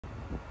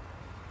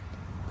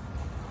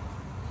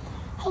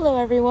Hello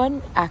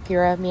everyone,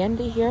 Acura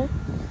Amanda here.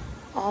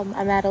 I'm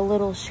at a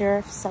little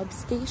sheriff's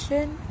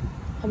substation.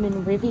 I'm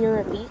in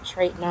Riviera Beach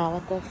right now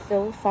at the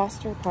Phil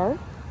Foster Park.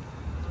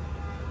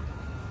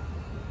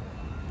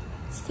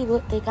 Let's see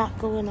what they got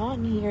going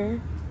on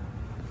here.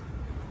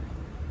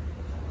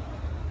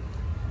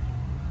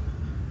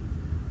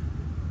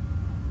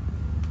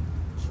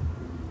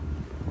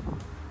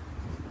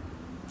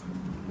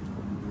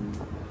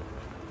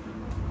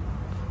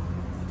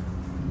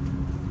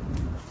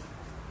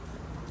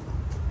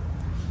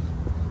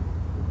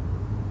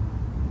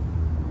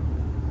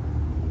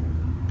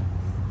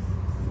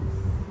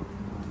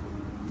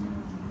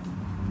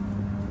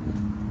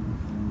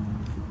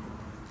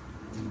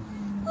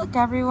 Look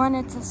everyone,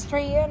 it's a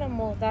stray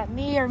animal that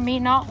may or may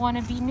not want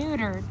to be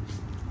neutered.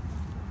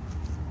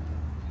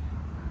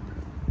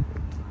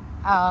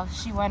 Oh,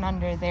 she went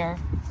under there.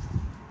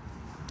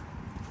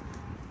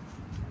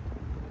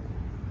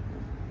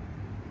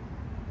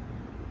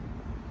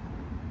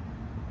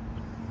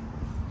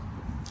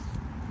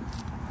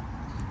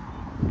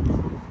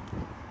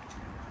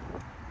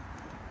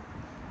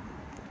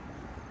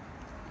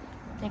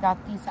 They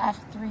got these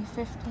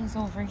F350s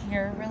over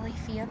here, really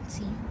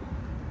fancy.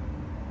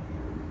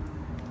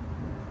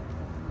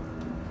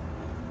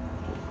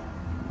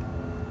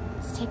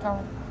 Let's take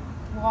a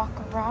walk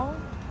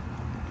around.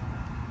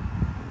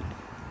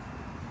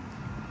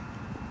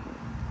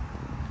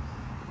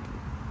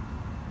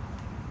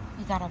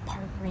 We got a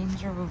park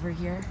ranger over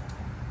here.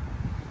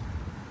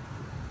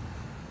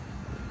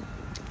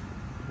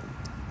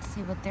 Let's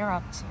see what they're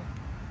up to.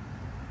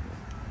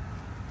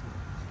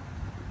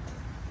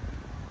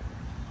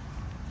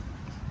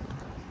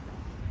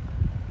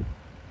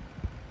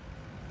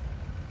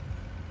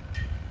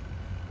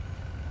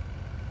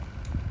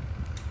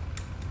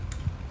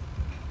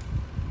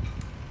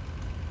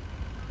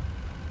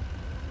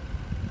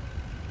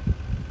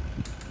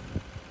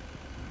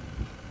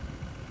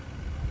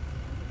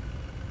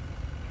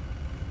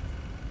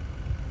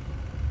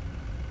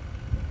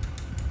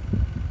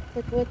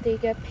 Look what they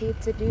get paid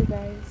to do,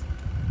 guys.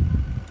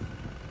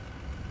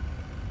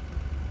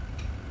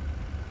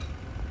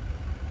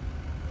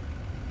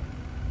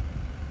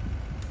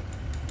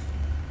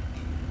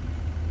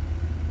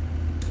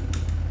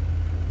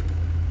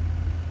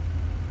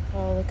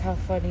 Oh, look how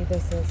funny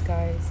this is,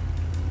 guys.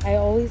 I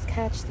always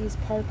catch these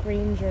park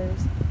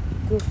rangers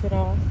goofing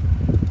off.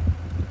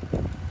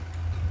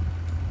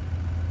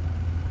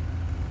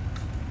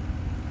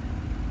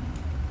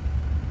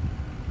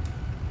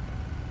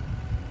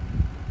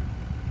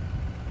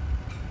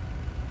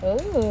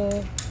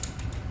 Oh,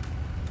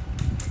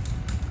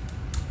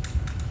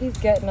 he's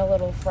getting a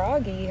little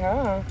froggy,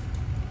 huh?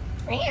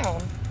 Meow.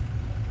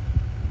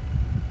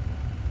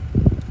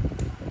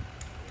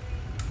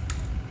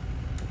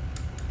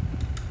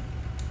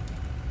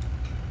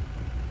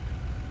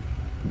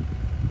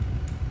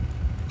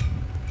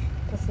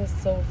 This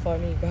is so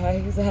funny,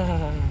 guys.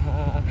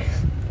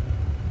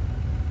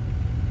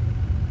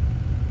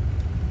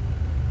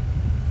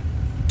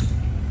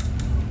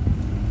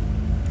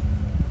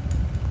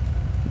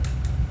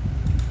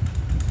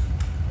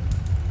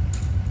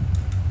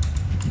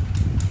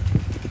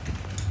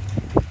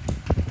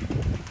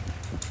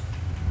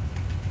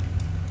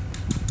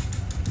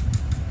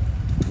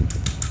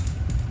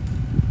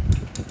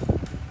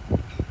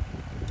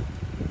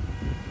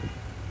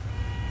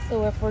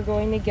 So if we're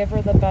going to give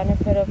her the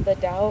benefit of the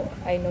doubt,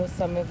 I know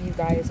some of you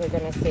guys are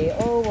going to say,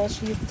 oh, well,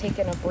 she's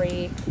taking a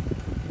break.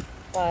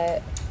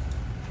 But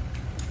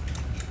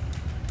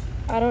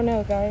I don't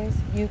know, guys.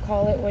 You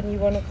call it when you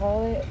want to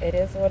call it. It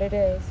is what it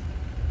is.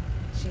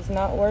 She's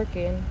not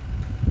working.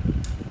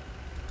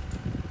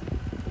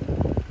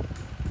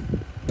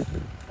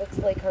 Looks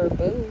like her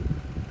boo.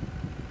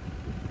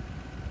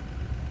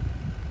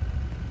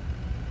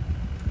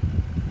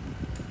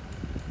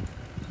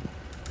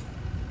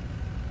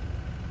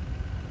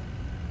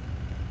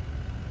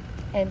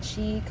 And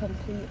she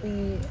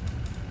completely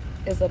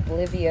is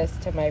oblivious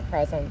to my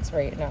presence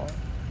right now.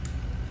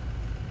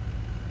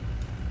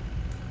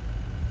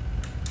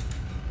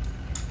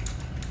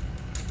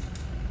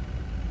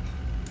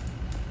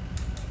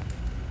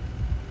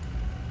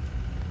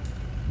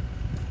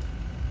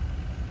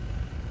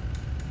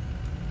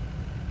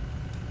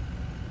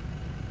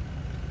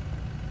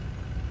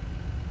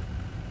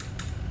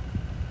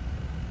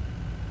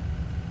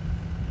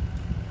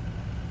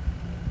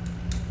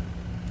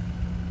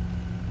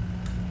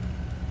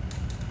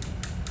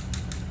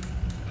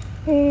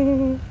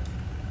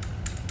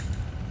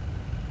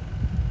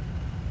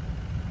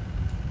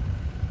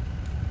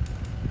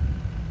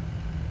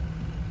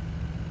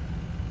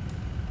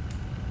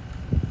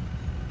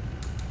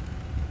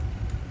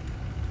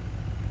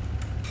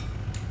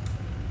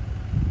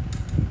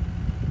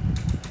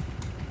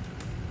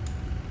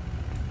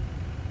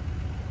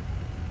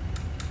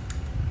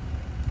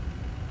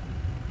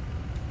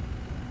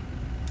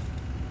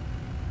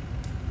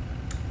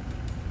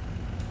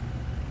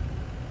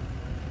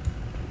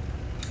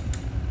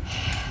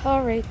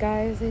 Alright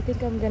guys, I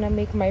think I'm gonna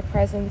make my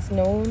presence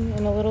known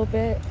in a little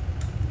bit.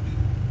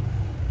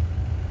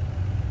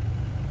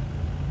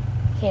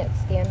 can't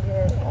stand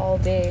her all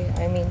day.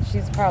 I mean,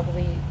 she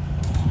probably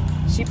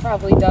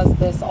does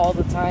this all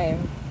the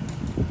time.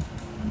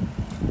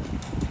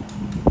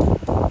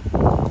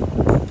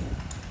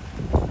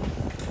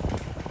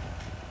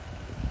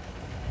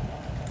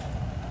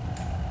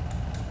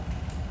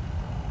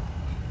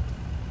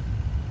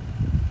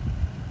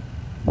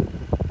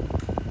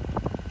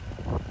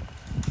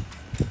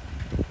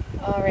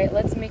 All right,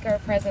 let's make our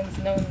presence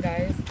known,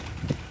 guys.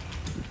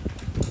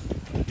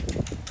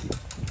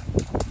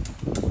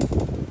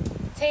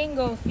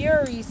 Tango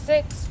Fury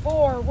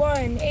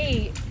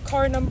 6418,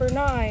 car number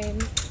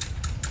 9.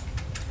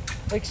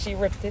 Like she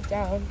ripped it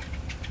down.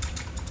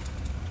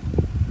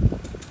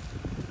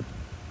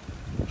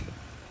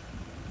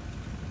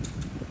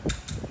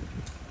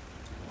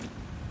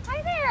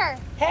 Hi there.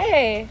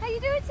 Hey. How you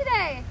doing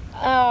today?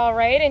 All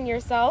right, and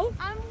yourself?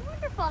 I'm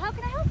wonderful. How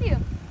can I help you?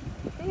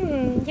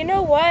 You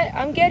know what?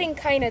 I'm getting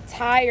kind of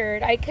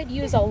tired. I could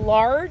use a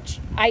large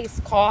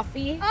iced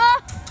coffee.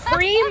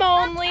 Cream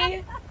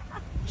only.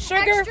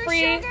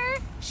 Sugar-free.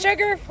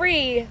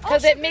 Sugar-free,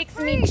 because it makes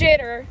me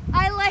jitter.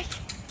 I like it.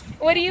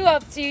 What are you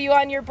up to? You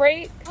on your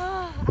break?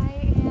 Oh, I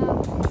am.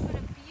 It's been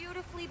a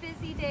beautifully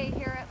busy day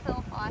here at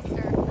Phil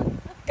Foster.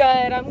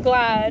 Good, I'm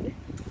glad.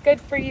 Good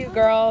for you,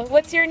 girl.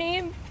 What's your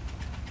name?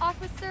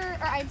 Officer,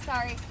 or I'm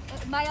sorry,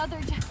 my other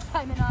job,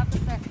 I'm an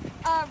officer.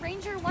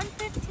 Ranger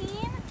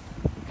 115.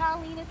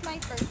 Colleen is my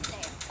first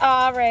name.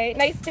 All right.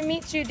 Nice to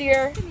meet you,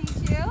 dear. Nice to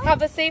meet you.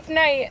 Have a safe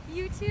night.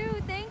 You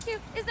too. Thank you.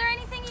 Is there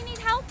anything you need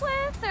help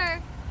with, or?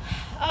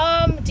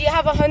 Do you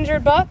have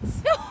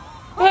 $100?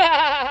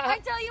 I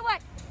tell you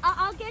what,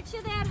 I'll get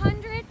you that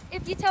 100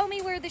 if you tell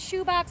me where the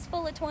shoebox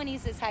full of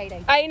 20s is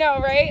hiding. I know,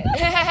 right?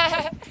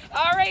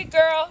 All right,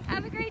 girl.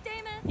 Have a great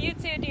day, miss. You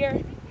too,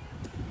 dear.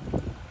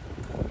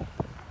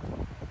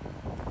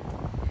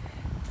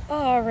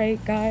 All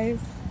right, guys.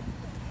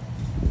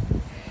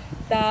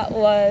 That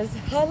was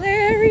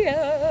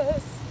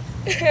hilarious.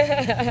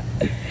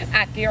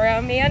 Acura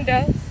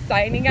Amanda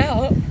signing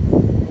out.